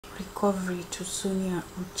recovery to Sonia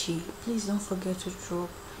Uche. Please don't forget to drop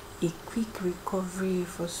a quick recovery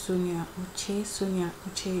for Sonia Uche. Sonia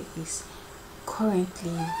Uche is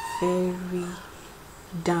currently very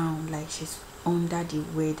down, like she's under the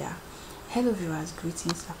weather. Hello viewers,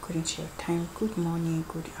 greetings according to your time. Good morning,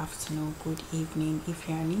 good afternoon, good evening. If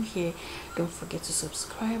you are new here, don't forget to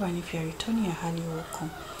subscribe, and if you are returning, you're highly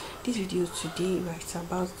welcome. This video today is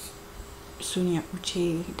about Sonia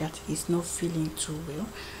Uche that is not feeling too well.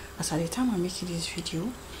 As at the time I'm making this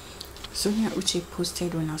video, Sonia Uche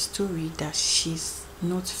posted on her story that she's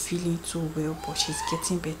not feeling too well, but she's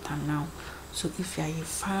getting better now. So if you are a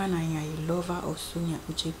fan and you are a lover of Sonia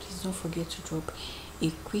Uche, please don't forget to drop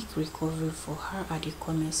a quick recovery for her at the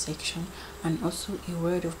comment section, and also a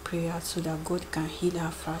word of prayer so that God can heal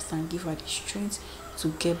her fast and give her the strength to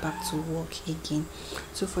get back to work again.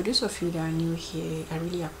 So for those of you that are new here, I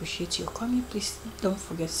really appreciate your coming. Please don't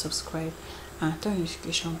forget to subscribe and turn the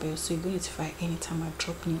notification bell so you're going to notify anytime I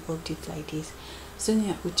drop new update like this.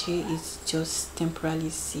 Sonia Uche is just temporarily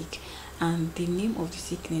sick, and the name of the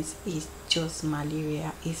sickness is just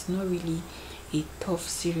malaria. It's not really a tough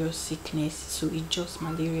serious sickness, so it's just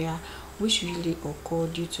malaria, which usually occur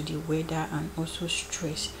due to the weather and also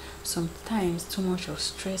stress. Sometimes too much of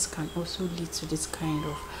stress can also lead to this kind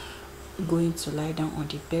of going to lie down on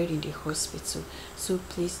the bed in the hospital. So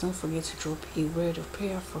please don't forget to drop a word of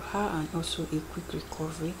prayer for her and also a quick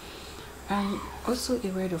recovery. And also a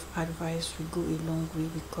word of advice will go a long way,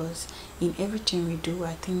 because in everything we do,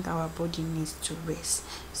 I think our body needs to rest.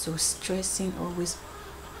 So stressing, always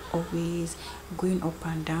going up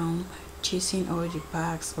and down, chasing all the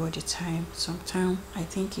bags all the time, sometimes I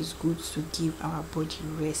think it's good to give our body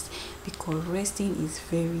rest, because resting is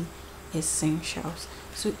very essential.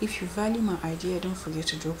 So if you value my idea, don't forget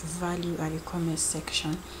to drop value at the comment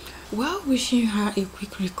section. While wishing her a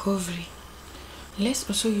quick recovery, let's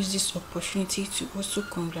also use this opportunity to also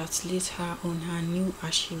congratulate her on her new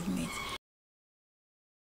achievement.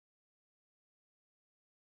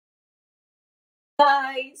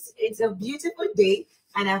 Guys, it's a beautiful day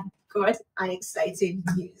and I've got an exciting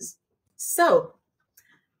news. So,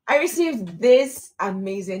 I received this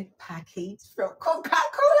amazing package from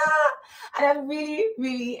Coca-Cola and I'm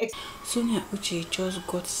really excited. Sonia Uche just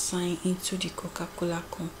got signed into the Coca-Cola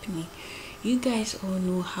company. You guys all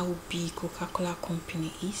know how big Coca-Cola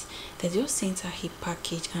company is. They just sent her a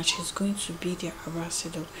package and she's going to be their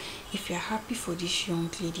ambassador. If you're happy for this young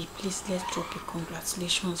lady, please let's drop a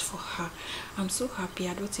congratulations for her. I'm so happy.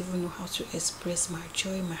 I don't even know how to express my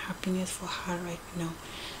joy, my happiness for her right now.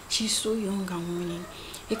 She's so young and winning.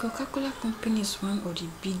 The Coca-Cola company is one of the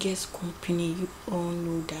biggest company, you all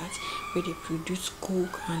know that, where they produce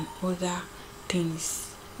Coke and other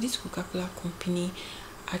things. This Coca-Cola company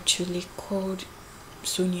actually called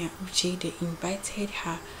Sonia Uche. They invited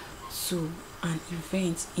her to an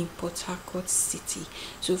event in Port Harcourt City.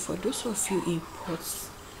 So for those of you in Port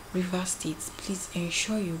River State, please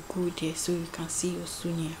ensure you go there so you can see your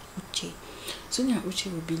Sonia Uche. Sonia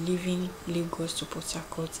Uche will be leaving Lagos to Port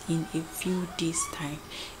Harcourt in a few days time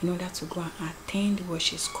in order to go and attend what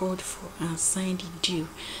she's called for and sign the deal.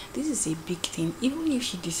 This is a big thing. Even if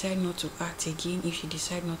she decides not to act again, if she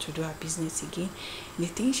decides not to do her business again, the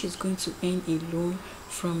thing she's going to earn alone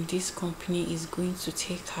from this company is going to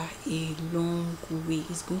take her a long way.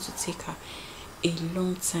 It's going to take her a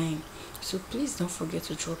long time. So please don't forget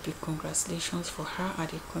to drop a congratulations for her at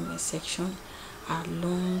the comment section. A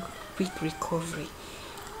long quick recovery.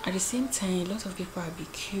 At the same time, a lot of people will be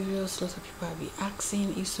curious, a lot of people will be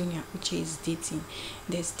asking if Sonia Uche is dating.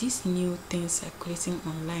 There's this new thing circulating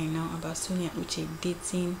online now about Sonia Uche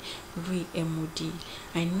dating MOD.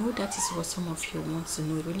 I know that is what some of you want to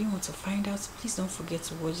know, really want to find out. Please don't forget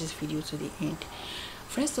to watch this video to the end.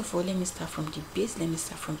 First of all, let me start from the base, let me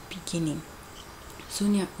start from the beginning.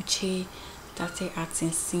 Sonia Uche started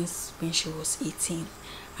acting since when she was 18,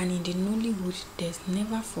 and in the Nollywood there's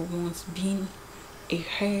never for once been a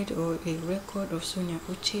heard or a record of Sonia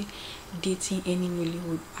Uche dating any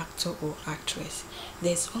Nollywood actor or actress.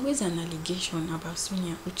 There's always an allegation about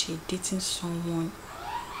Sonia Uche dating someone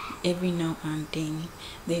every now and then.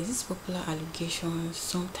 There's this popular allegation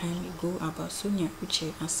some time ago about Sonia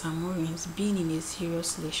Uche and Sam Morris being in a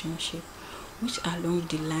serious relationship, which along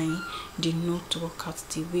the line did not work out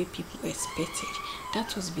the way people expected.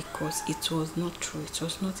 That was because it was not true. It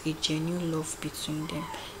was not a genuine love between them.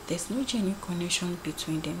 There's no genuine connection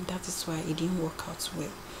between them. That is why it didn't work out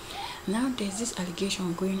well. Now there's this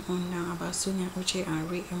allegation going on now about Sonia Uche and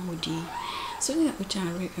MOD Sonia Uche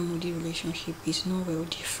and Ray Emodi relationship is not well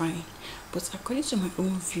defined, but according to my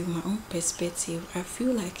own view, my own perspective, I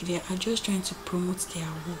feel like they are just trying to promote their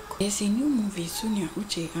work. There's a new movie, Sonia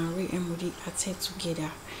Uche and Ray Emodi are set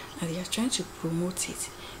together, and they are trying to promote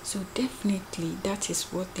it. So definitely that is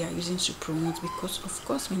what they are using to promote, because of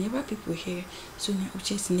course whenever people hear Sonia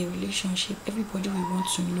Uche is in a relationship, everybody will want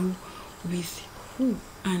to know with who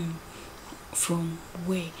and from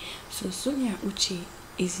where. So Sonia Uche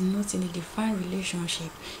is not in a defined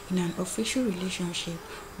relationship, in an official relationship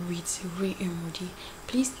with Ray Emodi.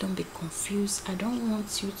 Please don't be confused. I don't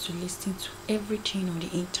want you to listen to everything on the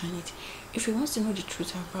internet. If you want to know the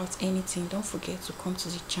truth about anything, don't forget to come to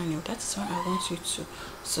the channel. That is why I want you to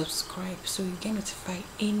subscribe so you get notified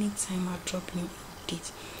anytime I drop new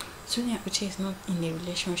updates. Sonia Uche is not in a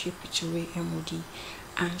relationship with Ray Emodi,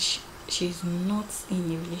 and she's not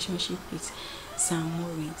in a relationship with Sam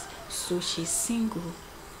Morris. So she's single,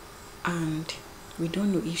 and we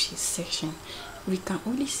don't know if she's section. We can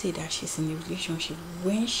only say that she's in a relationship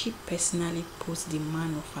when she personally puts the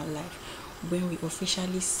man of her life. When we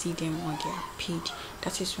officially see them on their page,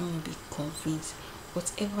 that is when we'll be convinced.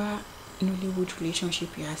 Whatever Nollywood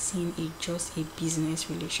relationship you are seeing is just a business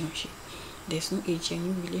relationship. There's no a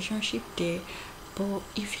genuine relationship there. But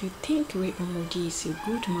if you think Ray Omodi is a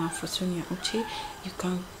good man for Sonia Uche, you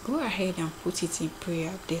can go ahead and put it in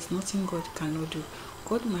prayer. There's nothing God cannot do.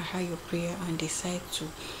 God might hear your prayer and decide to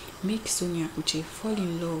make Sonia Uche fall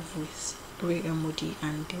in love with Ray Omodi,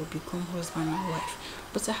 and they'll become husband and wife.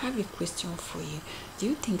 But I have a question for you. Do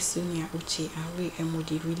you think Sonia Uche and Ray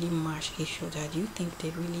Emodi really match each other? Do you think they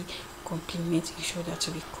really complement each other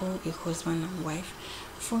to be called a husband and wife?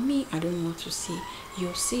 For me, I don't know what to say.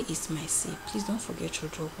 Your say is my say. Please don't forget to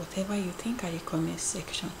drop whatever you think at the comment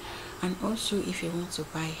section. And also, if you want to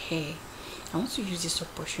buy hair, I want to use this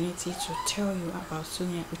opportunity to tell you about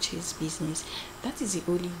Sonia Uche's business. That is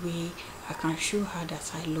the only way I can show her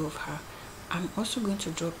that I love her. I'm also going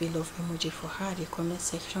to drop a love emoji for her at the comment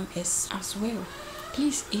section as well.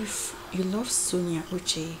 Please, if you love Sonia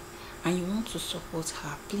Uche and you want to support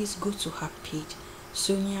her, please go to her page,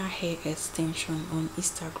 Sonia Hair Extension, on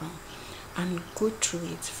Instagram, and go through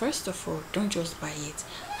it. First of all, don't just buy it.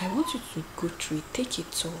 I want you to go through it, take a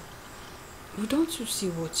tour. You don't you see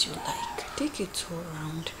what you like, take a tour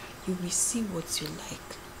around. You will see what you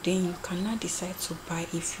like, then you cannot decide to buy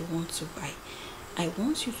if you want to buy. I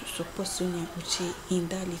want you to support Sonia Uche in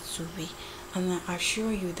that little way, and I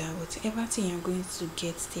assure you that whatever thing you're going to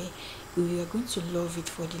get there, you are going to love it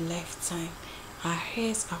for the lifetime. Her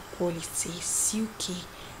hairs are quality, silky,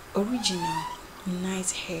 original,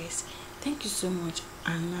 nice hairs. Thank you so much,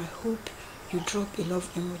 and I hope you drop a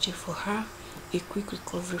love emoji for her, a quick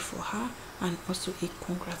recovery for her, and also a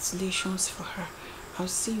congratulations for her. I'll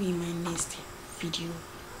see you in my next video.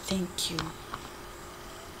 Thank you.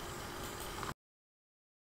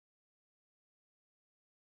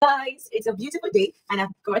 Guys, it's a beautiful day and I've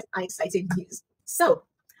got an exciting news. So,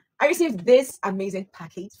 I received this amazing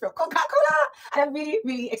package from Coca-Cola and I'm really,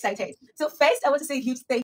 really excited. So first, I want to say a huge thank